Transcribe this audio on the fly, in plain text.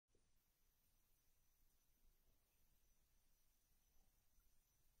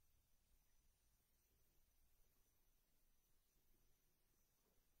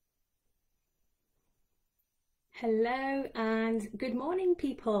Hello and good morning,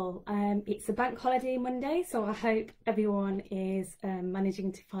 people. It's a bank holiday Monday, so I hope everyone is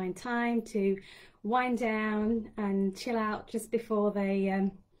managing to find time to wind down and chill out just before they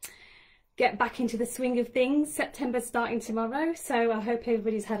get back into the swing of things. September's starting tomorrow, so I hope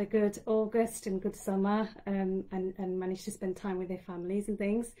everybody's had a good August and good summer and managed to spend time with their families and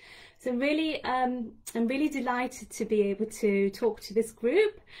things. So really, I'm really delighted to be able to talk to this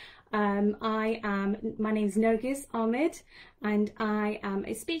group. My name is Nergis, Ahmed, and I am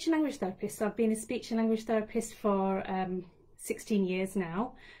a speech and language therapist. So I've been a speech and language therapist for 16 years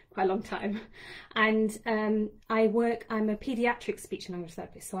now, quite a long time. And I'm a paediatric speech and language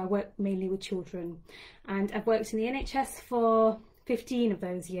therapist, so I work mainly with children. And I've worked in the NHS for 15 of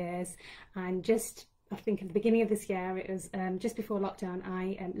those years, and I think at the beginning of this year, it was just before lockdown,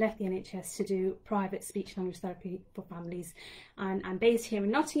 I left the NHS to do private speech and language therapy for families. And I'm based here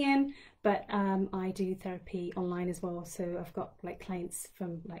in Nottingham, but I do therapy online as well. So I've got like clients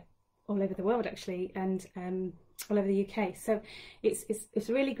from like all over the world actually, and all over the UK. So it's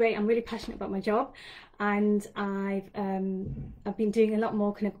really great. I'm really passionate about my job, and I've been doing a lot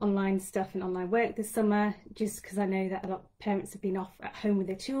more kind of online stuff and online work this summer, just because I know that a lot of parents have been off at home with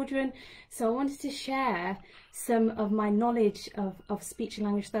their children. So I wanted to share some of my knowledge of speech and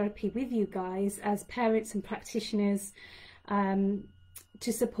language therapy with you guys as parents and practitioners,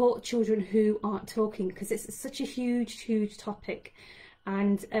 to support children who aren't talking, because it's such a huge topic.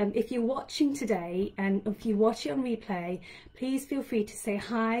 And if you're watching today, and if you watch it on replay, please feel free to say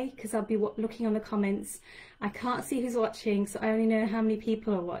hi, because I'll be looking on the comments. I can't see who's watching, so I only know how many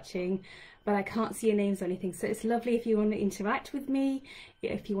people are watching, but I can't see your names or anything. So it's lovely if you want to interact with me,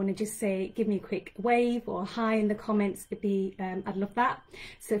 if you want to just give me a quick wave or hi in the comments. I'd love that.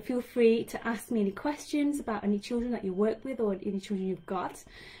 So feel free to ask me any questions about any children that you work with, or any children you've got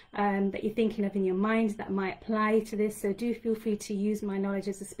that you're thinking of in your mind that might apply to this. So do feel free to use my knowledge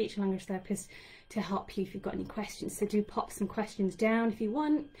as a speech and language therapist to help you if you've got any questions. So do pop some questions down if you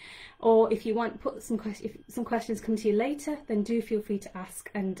want, or if you want put some questions, if some questions come to you later, then do feel free to ask,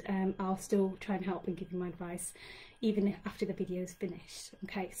 and I'll still try and help and give you my advice even after the video is finished.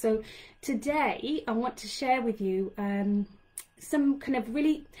 Okay, so today I want to share with you some kind of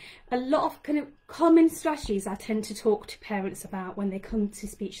a lot of kind of common strategies I tend to talk to parents about when they come to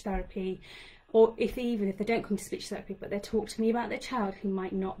speech therapy, or even if they don't come to speech therapy, but they talk to me about their child who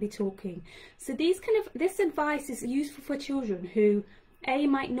might not be talking. So this advice is useful for children who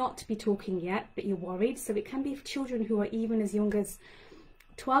might not be talking yet, but you're worried. So it can be for children who are even as young as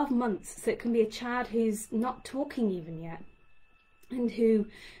 12 months. So it can be a child who's not talking even yet, and who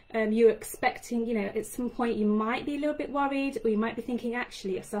you're expecting, at some point you might be a little bit worried, or you might be thinking,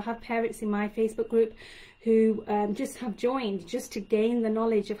 actually, so I have parents in my Facebook group who just have joined just to gain the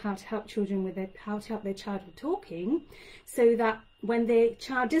knowledge of how to help children how to help their child with talking, so that when their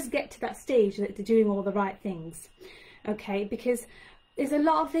child does get to that stage, that they're doing all the right things. Okay, because there's a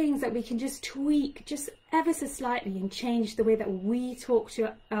lot of things that we can just tweak just ever so slightly and change the way that we talk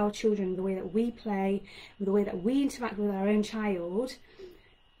to our children, the way that we play, the way that we interact with our own child.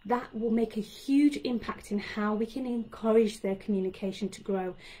 That will make a huge impact in how we can encourage their communication to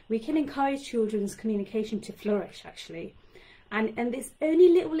grow. We can encourage children's communication to flourish, actually. And there's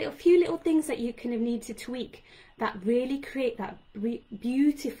only few little things that you kind of need to tweak that really create that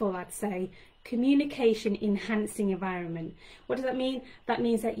beautiful, I'd say, communication enhancing environment. What does that mean? That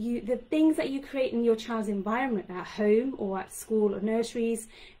means that the things that you create in your child's environment at home or at school or nurseries,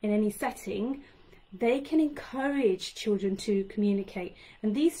 in any setting, they can encourage children to communicate.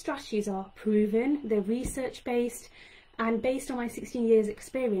 And these strategies are proven, they're research based, and based on my 16 years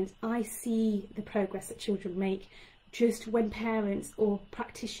experience, I see the progress that children make just when parents or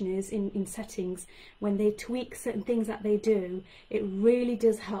practitioners in settings, when they tweak certain things that they do, it really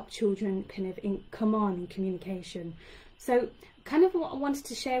does help children kind of come on in communication. So kind of what I wanted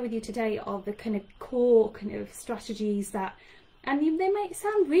to share with you today are the kind of core kind of strategies that, and they might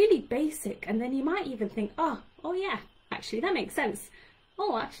sound really basic, and then you might even think, oh yeah, actually that makes sense.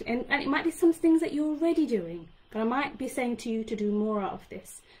 Oh, actually, and it might be some things that you're already doing, but I might be saying to you to do more of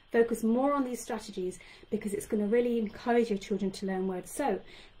this. Focus more on these strategies, because it's going to really encourage your children to learn words. So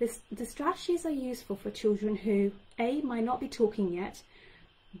the strategies are useful for children who might not be talking yet,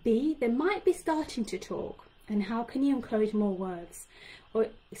 B, they might be starting to talk, and how can you encourage more words? Or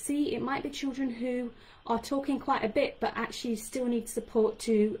C, it might be children who are talking quite a bit but actually still need support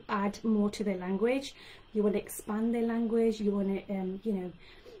to add more to their language. You want to expand their language, you want to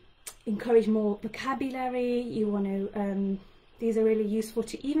encourage more vocabulary, you want to these are really useful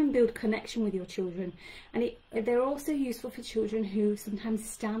to even build connection with your children. And they're also useful for children who sometimes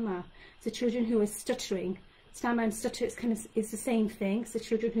stammer, so children who are stuttering. stammer and stutter, it's the same thing. So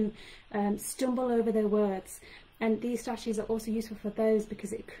children who stumble over their words. And these strategies are also useful for those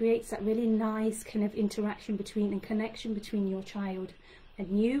because it creates that really nice kind of interaction between and connection between your child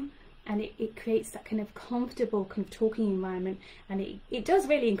and you. And it creates that kind of comfortable kind of talking environment, and it does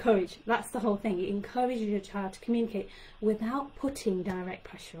really encourage, that's the whole thing, it encourages your child to communicate without putting direct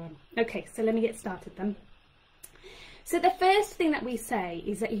pressure on. Okay, so let me get started then. So the first thing that we say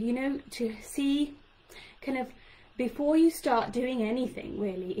is that, you know, to see kind of before you start doing anything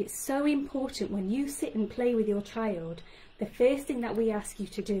really, it's so important when you sit and play with your child, the first thing that we ask you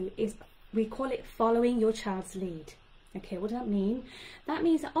to do is, we call it following your child's lead. Okay, what does that mean? That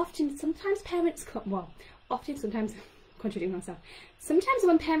means that sometimes parents come, sometimes, contradicting myself, sometimes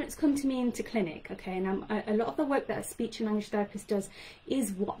when parents come to me into clinic, okay, and a lot of the work that a speech and language therapist does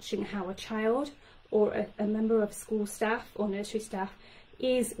is watching how a child or a member of school staff or nursery staff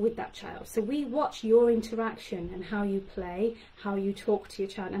is with that child. So we watch your interaction and how you play, how you talk to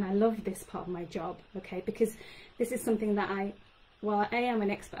your child, and I love this part of my job, okay, because this is something that I am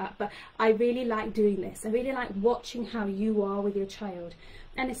an expert at, but I really like doing this. I really like watching how you are with your child,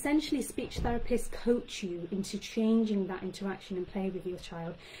 and essentially speech therapists coach you into changing that interaction and play with your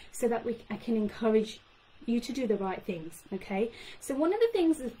child so that I can encourage you to do the right things. Okay, so one of the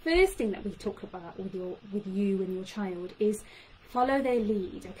things, the first thing that we talk about with you and your child is follow their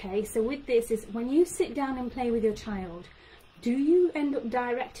lead. Okay, so with this is when you sit down and play with your child, do you end up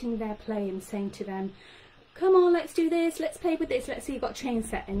directing their play and saying to them, come on, let's do this, let's play with this, let's say you've got a train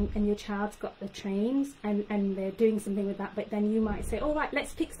set and your child's got the trains and they're doing something with that, but then you might say, all right,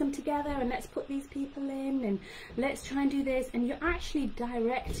 let's fix them together and let's put these people in and let's try and do this, and you're actually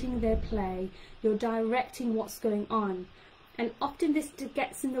directing their play, you're directing what's going on. And often this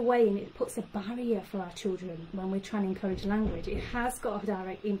gets in the way and it puts a barrier for our children when we're trying to encourage language. It has got a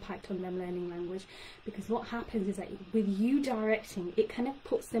direct impact on them learning language, because what happens is that with you directing, it kind of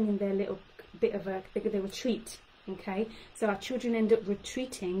puts them in their little bit of a retreat. Okay, so our children end up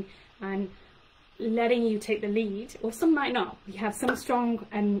retreating and letting you take the lead, or some might not. You have some strong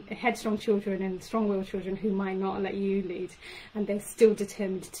and headstrong children and strong-willed children who might not let you lead, and they're still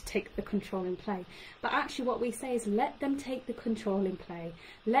determined to take the control in play. But actually what we say is let them take the control in play.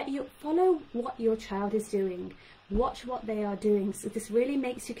 Let you follow what your child is doing, watch what they are doing. So this really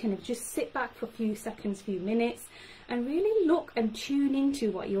makes you kind of just sit back for a few seconds, few minutes, and really look and tune into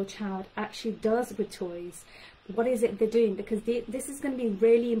what your child actually does with toys. What is it they're doing? Because this is going to be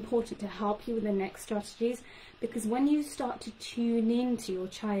really important to help you with the next strategies, because when you start to tune into your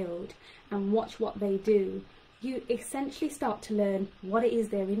child and watch what they do, you essentially start to learn what it is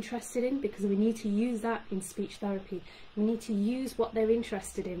they're interested in, because we need to use that in speech therapy. We need to use what they're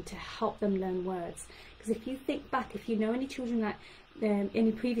interested in to help them learn words. Because if you think back, if you know any children that,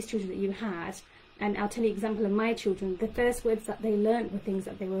 any previous children that you had, and I'll tell you an example of my children, the first words that they learned were things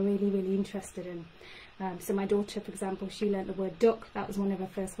that they were really, really interested in. So my daughter, for example, she learnt the word duck. That was one of her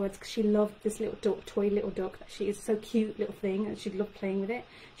first words, because she loved this little duck, toy little duck. She is so cute little thing, and she loved playing with it.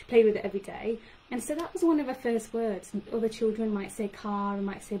 She played with it every day. And so that was one of her first words. And other children might say car and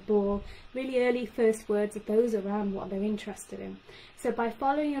might say ball. Really early first words of those around what they're interested in. So by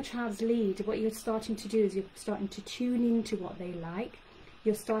following your child's lead, what you're starting to do is you're starting to tune into what they like.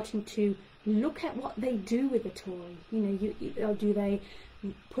 You're starting to look at what they do with the toy. You know, do they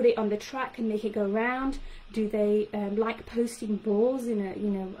put it on the track and make it go round? Do they like posting balls in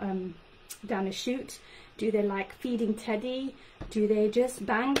a down a chute? Do they like feeding Teddy? Do they just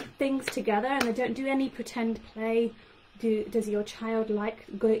bang things together and they don't do any pretend play? Does your child like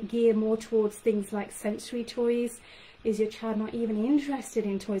gear more towards things like sensory toys? Is your child not even interested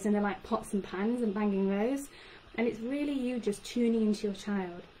in toys and they like pots and pans and banging those? And it's really you just tuning into your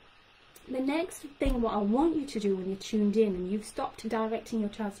child. The next thing what I want you to do when you're tuned in and you've stopped directing your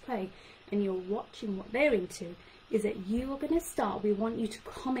child's play and you're watching what they're into, is that you are going to start, we want you to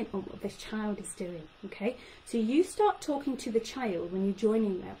comment on what this child is doing. Okay, so you start talking to the child when you're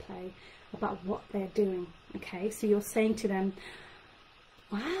joining their play about what they're doing. Okay, so you're saying to them,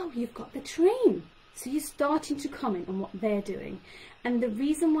 wow, you've got the train. So you're starting to comment on what they're doing. And the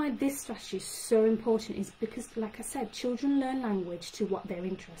reason why this strategy is so important is because, like I said, children learn language to what they're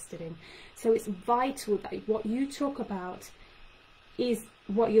interested in. So it's vital that what you talk about is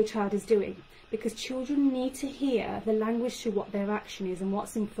what your child is doing, because children need to hear the language to what their action is and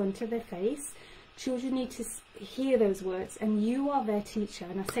what's in front of their face. Children need to hear those words, and you are their teacher.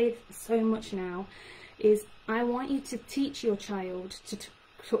 And I say it so much now, is I want you to teach your child to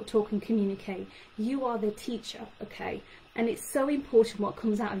talk and communicate. You are the teacher, okay? And it's so important what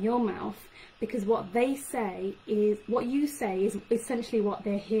comes out of your mouth, because what they say is, what you say is essentially what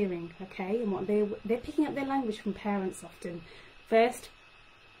they're hearing, okay? And what they're picking up their language from parents often. First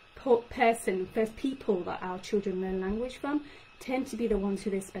people that our children learn language from tend to be the ones who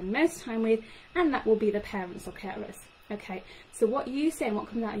they spend most time with, and that will be the parents or carers. Okay, so what you say and what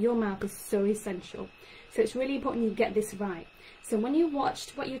comes out of your mouth is so essential. So it's really important you get this right. So when you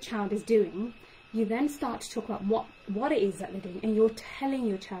watched what your child is doing, you then start to talk about what it is that they're doing, and you're telling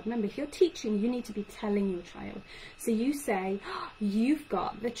your child. Remember, if you're teaching, you need to be telling your child. So you say, oh, you've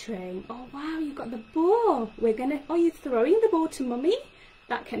got the train. Oh wow, you've got the ball. Are you throwing the ball to mummy?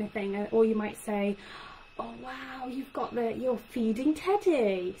 That kind of thing. Or you might say, oh wow, you're feeding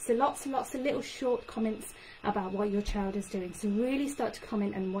Teddy. So lots and lots of little short comments about what your child is doing. So really start to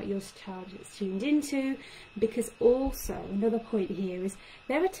comment on what your child is tuned into, because also another point here is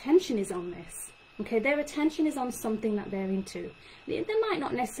their attention is on this. Okay, their attention is on something that they're into. They might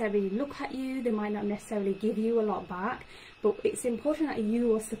not necessarily look at you, they might not necessarily give you a lot back, but it's important that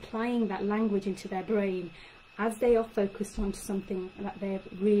you are supplying that language into their brain as they are focused on something that they're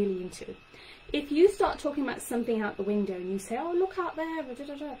really into. If you start talking about something out the window and you say, oh, look out there, da,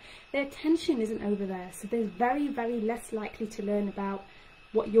 da, da, their attention isn't over there. So they're very, very less likely to learn about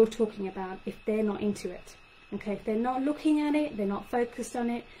what you're talking about if they're not into it. Okay, if they're not looking at it, they're not focused on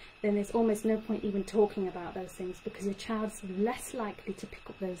it, then there's almost no point even talking about those things, because your child's less likely to pick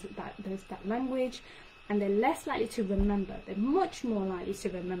up that language, and they're less likely to remember. They're much more likely to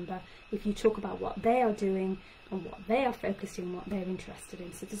remember if you talk about what they are doing and what they are focusing on, what they're interested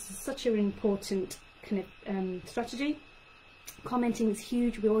in. So this is such an important kind of strategy. Commenting is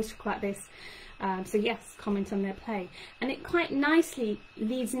huge. We always talk about this. So yes, comment on their play. And it quite nicely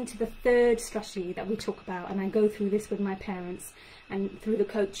leads into the third strategy that we talk about, and I go through this with my parents and through the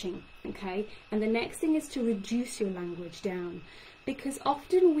coaching, okay? And the next thing is to reduce your language down, because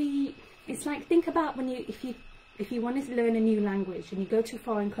often it's like, think about when if you want to learn a new language and you go to a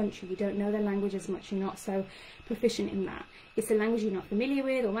foreign country, you don't know their language as much, you're not so proficient in that. It's a language you're not familiar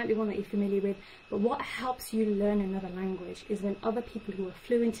with, or might be one that you're familiar with, but what helps you learn another language is when other people who are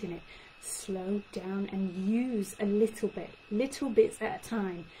fluent in it slow down and use a little bits at a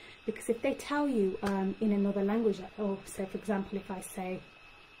time. Because if they tell you in another language, or so for example, if I say,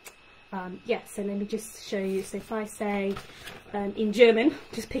 so let me just show you. So if I say in German,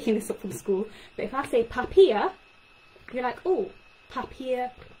 just picking this up from school, but if I say Papier, you're like, oh,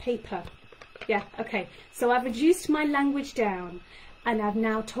 Papier, paper. Yeah, okay. So I've reduced my language down, and I've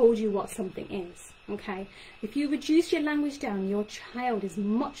now told you what something is. Okay. If you reduce your language down, your child is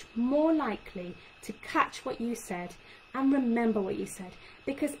much more likely to catch what you said and remember what you said,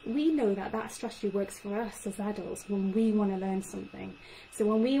 because we know that that strategy works for us as adults when we want to learn something. So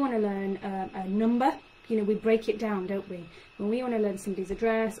when we want to learn a number, you know, we break it down, don't we? When we want to learn somebody's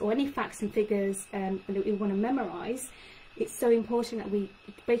address or any facts and figures that we want to memorize, it's so important that we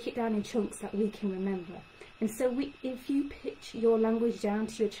break it down in chunks that we can remember. And so if you pitch your language down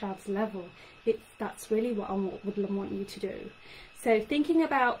to your child's level, that's really what I would want you to do. So thinking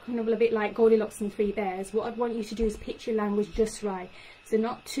about kind of a bit like Goldilocks and Three Bears, what I'd want you to do is pitch your language just right. So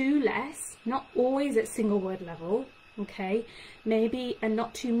not too less, not always at single word level, okay? Maybe, and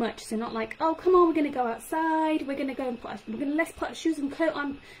not too much. So not like, oh, come on, we're going to go outside. We're going to let's put our shoes and coat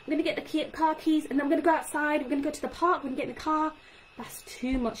on. We're going to get the car keys, and then we're going to go outside. We're going to go to the park. We're going to get in the car. That's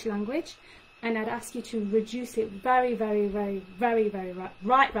too much language. And I'd ask you to reduce it very, very, very, very, very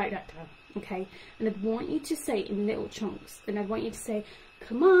right down. Okay, and I'd want you to say it in little chunks, and I'd want you to say,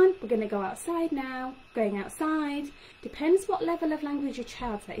 come on, we're going to go outside now, going outside. Depends what level of language your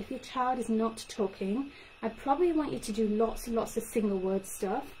child's at. If your child is not talking, I'd probably want you to do lots and lots of single word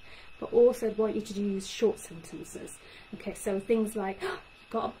stuff, but also I'd want you to use short sentences. Okay, so things like, oh,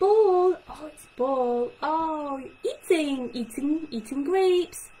 got a ball, oh, it's ball, oh, eating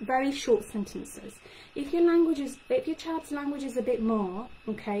grapes. Very short sentences. If your child's language is a bit more,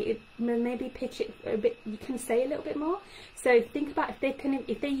 okay, maybe pitch it a bit, you can say a little bit more. So think about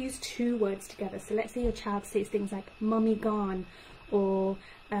if they use two words together. So let's say your child says things like mummy gone, or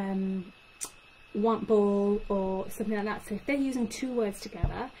want ball, or something like that. So if they're using two words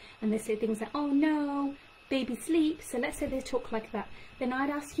together and they say things like, oh no, baby sleep, so let's say they talk like that, then I'd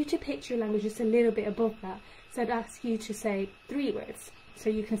ask you to pitch your language just a little bit above that. So I'd ask you to say 3 words. So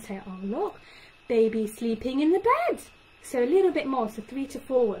you can say, oh look, baby sleeping in the bed. So a little bit more, so 3 to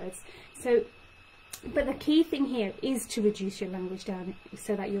 4 words. So, but the key thing here is to reduce your language down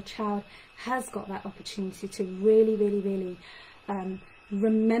so that your child has got that opportunity to really, really, really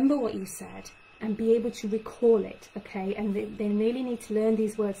remember what you said, and be able to recall it, okay? And they really need to learn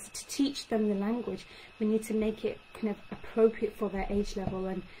these words. To teach them the language, we need to make it kind of appropriate for their age level,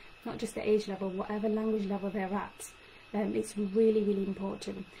 and not just the age level, whatever language level they're at. It's really, really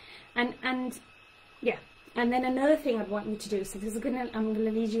important. And yeah, and then another thing I'd want you to do, so this is I'm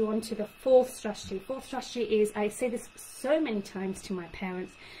gonna lead you on to the fourth strategy. Fourth strategy is, I say this so many times to my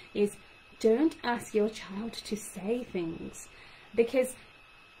parents, is don't ask your child to say things. Because,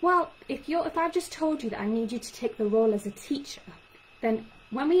 well, if I've just told you that I need you to take the role as a teacher, then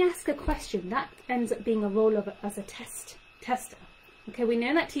when we ask a question, that ends up being a role as a tester. Okay, we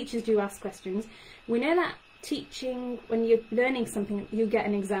know that teachers do ask questions. We know that teaching, when you're learning something, you get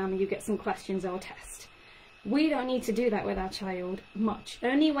an exam, you get some questions or a test. We don't need to do that with our child much.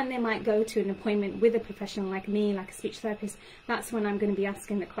 Only when they might go to an appointment with a professional like me, like a speech therapist, that's when I'm going to be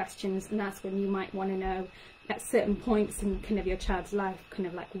asking the questions, and that's when you might want to know at certain points in kind of your child's life, kind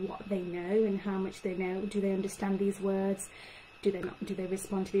of like what they know and how much they know. Do they understand these words? Do they not? Do they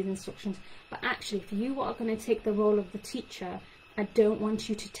respond to these instructions? But actually, if you are going to take the role of the teacher, I don't want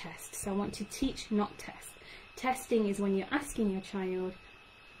you to test. So I want to teach, not test. Testing is when you're asking your child,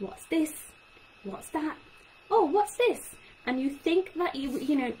 what's this? What's that? Oh, what's this? And you think that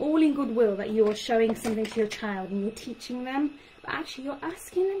you know, all in goodwill, that you're showing something to your child and you're teaching them, but actually you're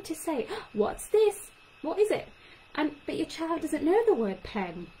asking them to say, what's this? What is it? But your child doesn't know the word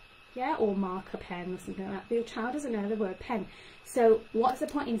pen, yeah, or marker pen or something like that. But your child doesn't know the word pen. So what's the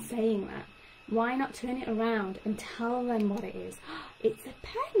point in saying that? Why not turn it around and tell them what it is? It's a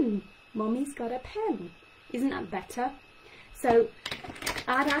pen. Mommy's got a pen. Isn't that better? So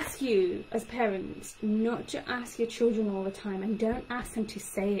I'd ask you as parents not to ask your children all the time, and don't ask them to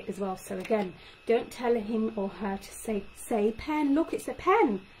say it as well. So again, don't tell him or her to say pen. Look, it's a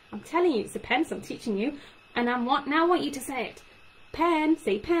pen. I'm telling you it's a pen, so I'm teaching you, and I now want you to say it. Pen,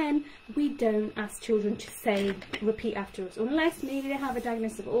 say pen. We don't ask children to repeat after us, unless maybe they have a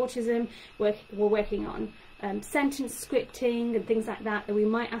diagnosis of autism. We're working on sentence scripting and things like that we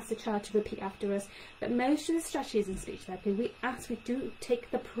might ask the child to repeat after us. But most of the strategies in speech therapy, we do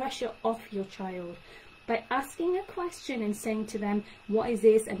take the pressure off your child by asking a question and saying to them, what is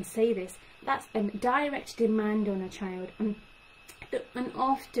this, and say this. That's a direct demand on a child, and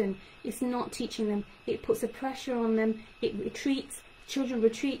often it's not teaching them. It puts a pressure on them. It retreats. Children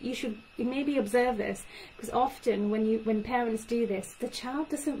retreat. You maybe observe this, because often when parents do this, the child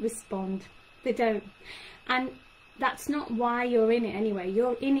doesn't respond. They don't. And that's not why you're in it anyway.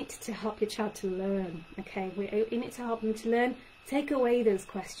 You're in it to help your child to learn, okay? We're in it to help them to learn. Take away those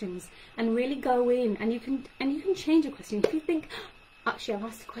questions and really go in, and you can change a question. If you think, actually I've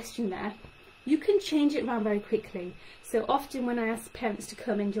asked a question there, you can change it around very quickly. So often when I ask parents to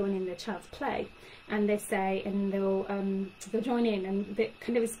come and join in their child's play, and they say, and they'll join in, and it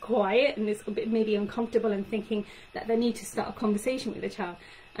kind of is quiet and it's a bit maybe uncomfortable, and thinking that they need to start a conversation with the child.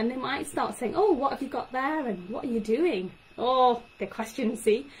 And they might start saying, oh, what have you got there? And what are you doing? Oh, the question,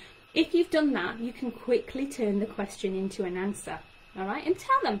 see? If you've done that, you can quickly turn the question into an answer, all right? And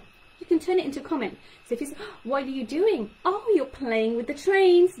tell them. You can turn it into a comment. So if you say, what are you doing? Oh, you're playing with the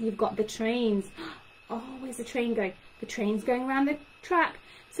trains. You've got the trains. Oh, where's the train going? The train's going around the track.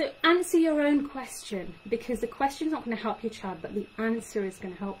 So answer your own question, because the question's not going to help your child, but the answer is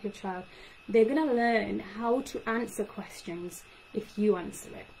going to help your child. They're going to learn how to answer questions if you answer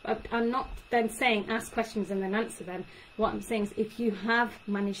it. I'm not then saying ask questions and then answer them. What I'm saying is, if you have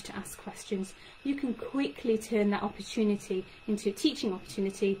managed to ask questions, you can quickly turn that opportunity into a teaching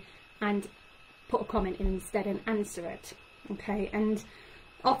opportunity and put a comment in instead and answer it, okay? And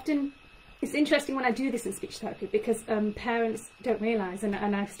often it's interesting when I do this in speech therapy, because parents don't realise, and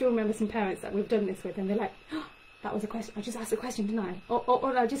I still remember some parents that we've done this with, and they're like, oh, that was a question, I just asked a question, didn't I?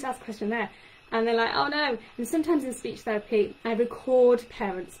 Or I just asked a question there. And they're like, oh no. And sometimes in speech therapy, I record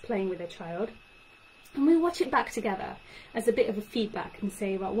parents playing with their child, and we watch it back together as a bit of a feedback and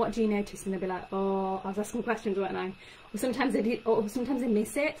say, well, what do you notice? And they'll be like, oh, I was asking questions, weren't I? Or sometimes they do, or sometimes they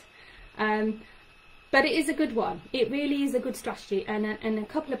miss it. But it is a good one. It really is a good strategy. And a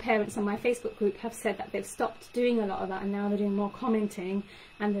couple of parents on my Facebook group have said that they've stopped doing a lot of that, and now they're doing more commenting,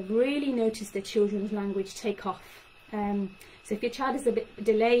 and they've really noticed their children's language take off. So if your child is a bit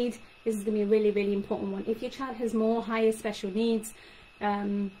delayed, this is going to be a really, really important one. If your child has more higher special needs,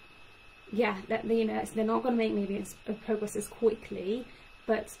 yeah, you know, they're not going to make maybe progress as quickly,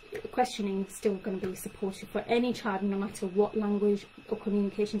 but questioning is still going to be supportive for any child, no matter what language or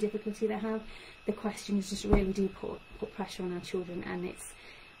communication difficulty they have. The questions just really do put pressure on our children, and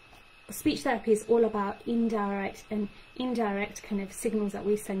speech therapy is all about indirect kind of signals that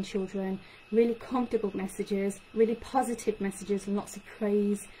we send children, really comfortable messages, really positive messages, and lots of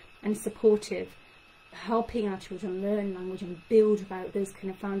praise, and supportive, helping our children learn language and build about those kind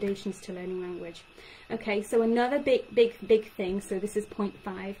of foundations to learning language. Okay, so another big thing, so this is point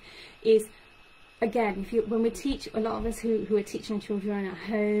 5, is again, when we teach, a lot of us who are teaching children at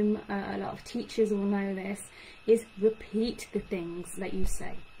home, a lot of teachers will know this, is repeat the things that you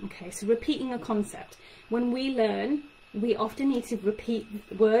say. Okay, so repeating a concept. When we learn, we often need to repeat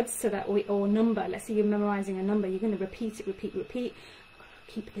words so that or number. Let's say you're memorizing a number, you're going to repeat it, repeat.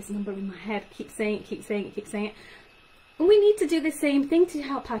 Keep this number in my head, keep saying it, keep saying it, keep saying it. And we need to do the same thing to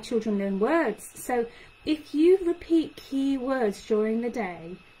help our children learn words. So if you repeat key words during the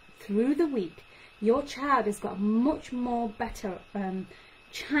day, through the week, your child has got a much more better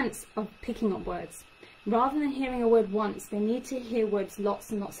chance of picking up words. Rather than hearing a word once, they need to hear words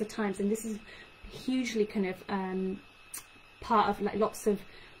lots and lots of times. And this is hugely kind of part of like lots of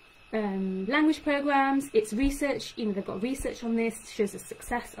language programs. It's research, you know, they've got research on this, shows the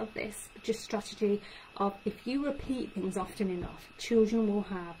success of this, just strategy of if you repeat things often enough, children will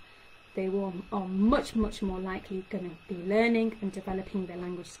have, are much more likely going to be learning and developing their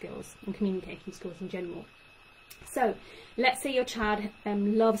language skills and communicating skills in general. So let's say your child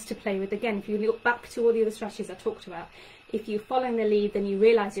loves to play with, again, if you look back to all the other strategies I talked about, if you're following the lead, then you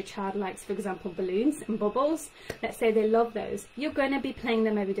realise your child likes, for example, balloons and bubbles. Let's say they love those. You're going to be playing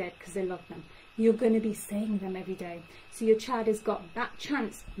them every day because they love them. You're going to be saying them every day. So your child has got that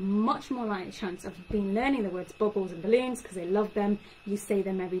chance, much more likely chance of being learning the words bubbles and balloons because they love them. You say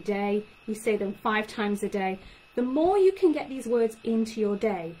them every day. You say them 5 times a day. The more you can get these words into your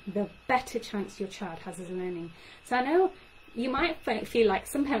day, the better chance your child has of learning. So I know you might feel like,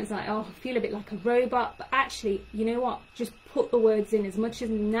 some parents are like, oh, I feel a bit like a robot, but actually, you know what, just put the words in as much as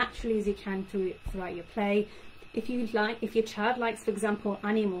naturally as you can throughout your play. If your child likes, for example,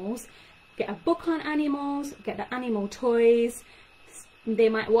 animals, get a book on animals, get the animal toys. They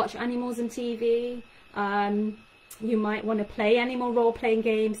might watch animals on TV. You might want to play animal role-playing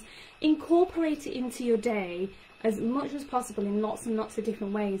games. Incorporate it into your day as much as possible in lots and lots of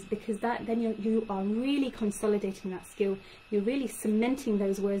different ways, because then you are really consolidating that skill. You're really cementing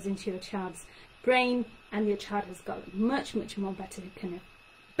those words into your child's brain, and your child has got much more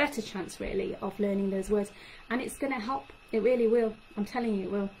better chance really of learning those words, and it's going to help. It really will. I'm telling you,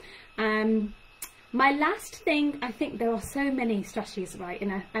 it will. My last thing, I think there are so many strategies, right?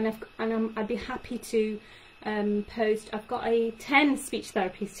 I'd be happy to post. I've got a 10 speech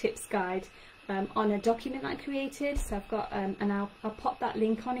therapy tips guide on a document I created, so I've got and I'll pop that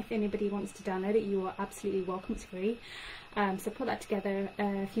link on if anybody wants to download it. You are absolutely welcome, it's free. So I put that together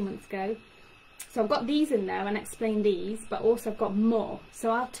a few months ago. So I've got these in there and explain these, but also I've got more.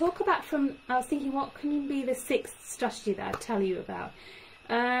 So I'll talk about I was thinking, what can be the 6th strategy that I'll tell you about?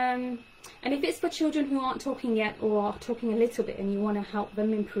 And if it's for children who aren't talking yet or are talking a little bit and you want to help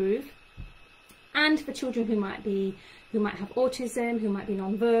them improve, and for children who might have autism, who might be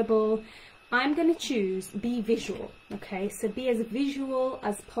non-verbal, I'm going to choose be visual. Okay, so be as visual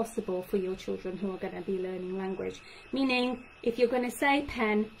as possible for your children who are going to be learning language. Meaning, if you're going to say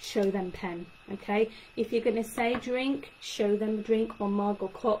pen, show them pen. Okay, if you're going to say drink, show them drink or mug or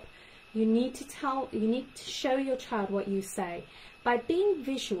cup. You need to show your child what you say. By being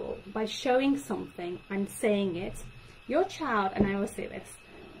visual, by showing something and saying it, your child, and I always say this,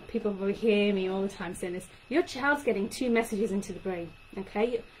 people will hear me all the time saying this, your child's getting 2 messages into the brain.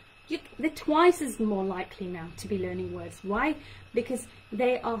 Okay, they're twice as more likely now to be learning words. Why? Because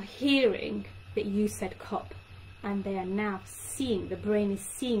they are hearing that you said cup, and they are now seeing, the brain is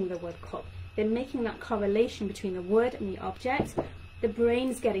seeing the word cup. They're making that correlation between the word and the object. The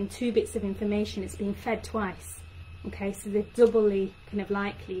brain's getting 2 bits of information. It's being fed twice. Okay, so they're doubly kind of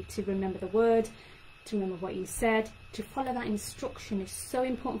likely to remember the word, to remember what you said, to follow that instruction. Is so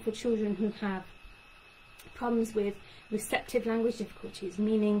important for children who have problems with receptive language difficulties.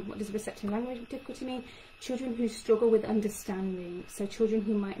 Meaning, what does receptive language difficulty mean? Children who struggle with understanding. So children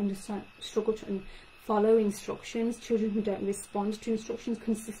who might struggle to follow instructions, children who don't respond to instructions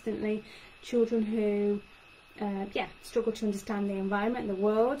consistently, children who struggle to understand the environment, the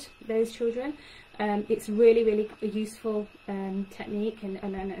world, those children. It's really a useful technique and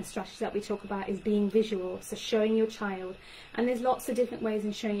a strategy that we talk about is being visual, so showing your child. And there's lots of different ways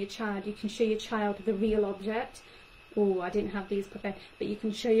in showing your child. You can show your child the real object. Oh, I didn't have these prepared, but you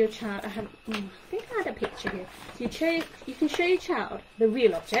can show your child, I think I had a picture here. So you can show your child the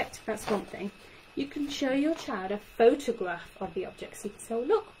real object, that's one thing. You can show your child a photograph of the object. So you can say, oh,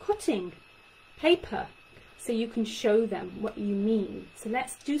 look, cutting, paper. So you can show them what you mean. So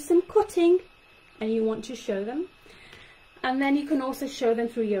let's do some cutting, and you want to show them. And then you can also show them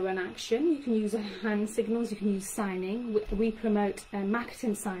through your own action. You can use hand signals, you can use signing. We promote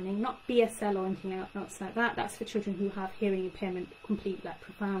Makaton signing, not BSL or anything else like that. That's for children who have hearing impairment, complete, like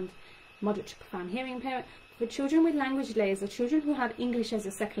profound, moderate to profound hearing impairment. For children with language delays or children who have English as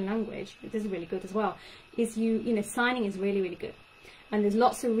a second language, this is really good as well, is signing is really, really good. And there's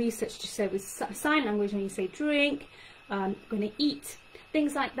lots of research to show with sign language, when you say drink, going to eat,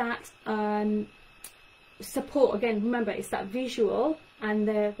 things like that, support, again, remember, it's that visual and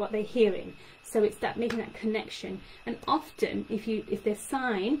what they're hearing, so it's that making that connection. And often if there's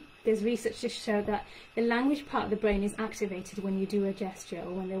sign, there's research to show that the language part of the brain is activated when you do a gesture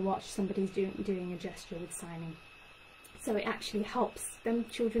or when they watch somebody's doing a gesture with signing. So it actually helps them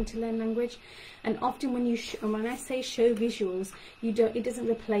children to learn language. And often when I say show visuals, it doesn't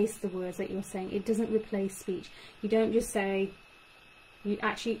replace the words that you're saying. It doesn't replace speech. You don't just say, you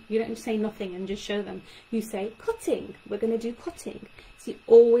don't say nothing and just show them. You say cutting. We're going to do cutting. So you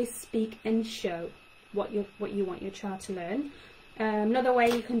always speak and show what you want your child to learn. Another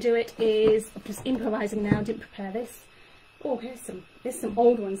way you can do it is, I'm just improvising now. Didn't prepare this. Oh, here's some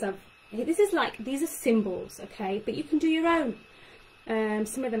old ones. These are symbols, okay? But you can do your own.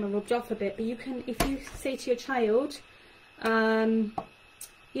 Some of them are rubbed off a bit, but you can, if you say to your child,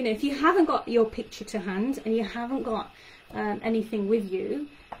 if you haven't got your picture to hand and you haven't got anything with you,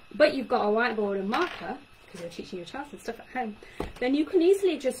 but you've got a whiteboard and marker because you're teaching your child some stuff at home, then you can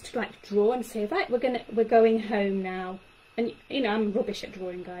easily just like draw and say, right, we're going home now. And I'm rubbish at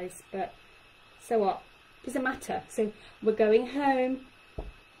drawing, guys, but so what? Doesn't matter. So we're going home.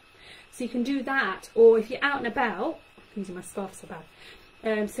 So you can do that, or if you're out and about, I'm using my scarf so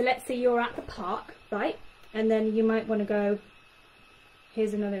bad. So let's say you're at the park, right? And then you might want to go.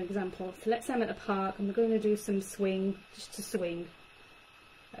 Here's another example. So let's say I'm at the park and we're going to do some swing, just to swing.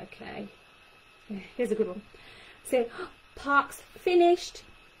 Okay. Here's a good one. So park's finished.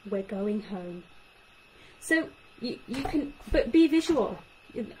 We're going home. So you can, but be visual.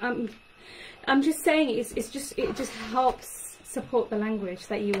 I'm just saying it just helps support the language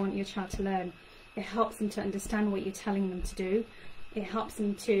that you want your child to learn. It helps them to understand what you're telling them to do. It helps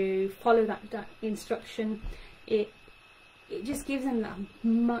them to follow that instruction. It just gives them that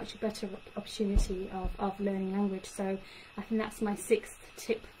much better opportunity of learning language. So I think that's my 6th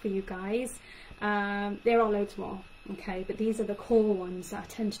tip for you guys. There are loads more, okay, but these are the core ones that I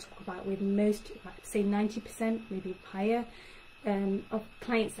tend to talk about with most, like say 90%, maybe higher, of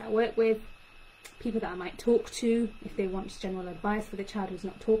clients that I work with, people that I might talk to if they want general advice for the child who's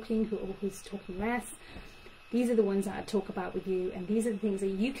not talking, who's talking less. These are the ones that I talk about with you, and these are the things that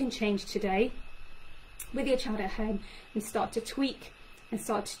you can change today with your child at home and start to tweak and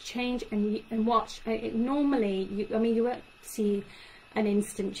start to change and watch. Normally, you won't see an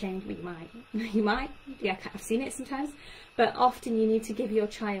instant change, but you might, yeah, I've seen it sometimes, but often you need to give your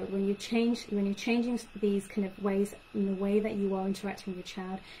child, when you're changing these kind of ways in the way that you are interacting with your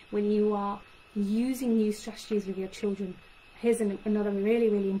child, when you are using new strategies with your children, here's another really,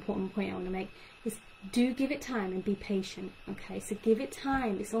 really important point I want to make, is do give it time and be patient, okay? So give it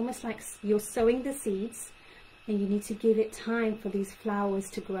time. It's almost like you're sowing the seeds, and you need to give it time for these flowers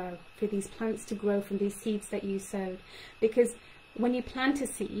to grow, for these plants to grow from these seeds that you sowed. Because when you plant a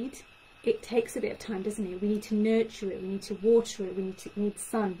seed, it takes a bit of time, doesn't it? We need to nurture it, we need to water it, it needs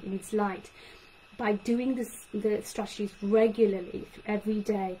sun, it needs light. By doing the strategies regularly, every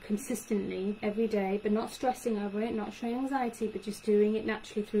day, consistently, every day, but not stressing over it, not showing anxiety, but just doing it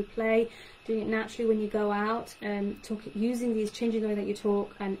naturally through play, doing it naturally when you go out, using these, changing the way that you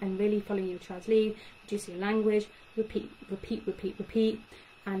talk, and really following your child's lead, reducing your language, repeat,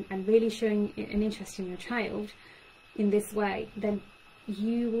 and really showing an interest in your child in this way, then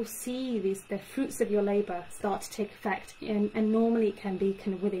you will see the fruits of your labour start to take effect, and normally it can be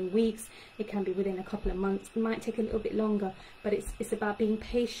kind of within weeks, it can be within a couple of months, it might take a little bit longer, but it's about being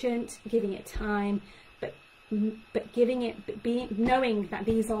patient, giving it time, but knowing that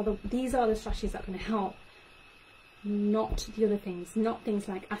these are the strategies that are going to help, not the other things, not things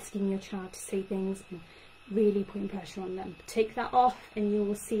like asking your child to say things and really putting pressure on them. Take that off and you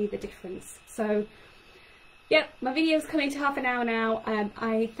will see the difference. So yep, my video is coming to half an hour now.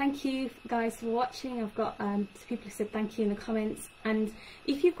 I thank you guys for watching. I've got some people who said thank you in the comments, and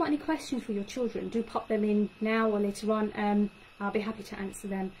if you've got any questions for your children, do pop them in now or later on. I'll be happy to answer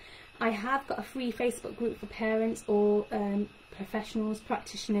them. I have got a free Facebook group for parents or professionals,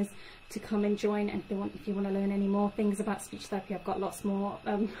 practitioners to come and join, and if you want to learn any more things about speech therapy, I've got lots more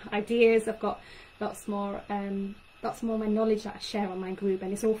ideas. I've got lots more my knowledge that I share on my group,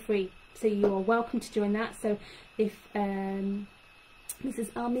 and it's all free. So you are welcome to join that. So if Mrs.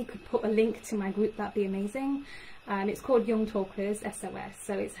 Almy could put a link to my group, that'd be amazing. It's called Young Talkers SOS,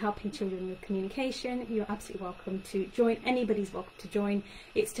 so it's helping children with communication. You're absolutely welcome to join. Anybody's welcome to join.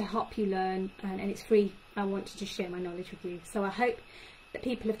 It's to help you learn, and it's free. I want to just share my knowledge with you. So I hope that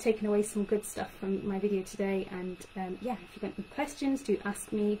people have taken away some good stuff from my video today. And yeah, if you've got any questions, do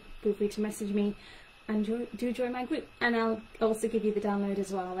ask me. Feel free to message me, and do join my group. And I'll also give you the download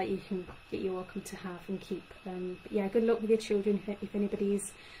as well that you're welcome to have and keep. But yeah, good luck with your children. If anybody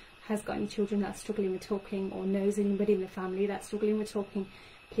has got any children that are struggling with talking, or knows anybody in the family that's struggling with talking,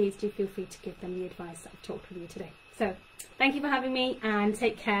 please do feel free to give them the advice that I've talked with you today. So thank you for having me, and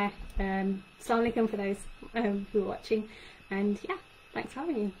take care. Assalamu alaikum for those who are watching, and yeah, thanks for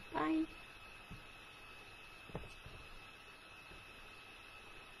having me. Bye.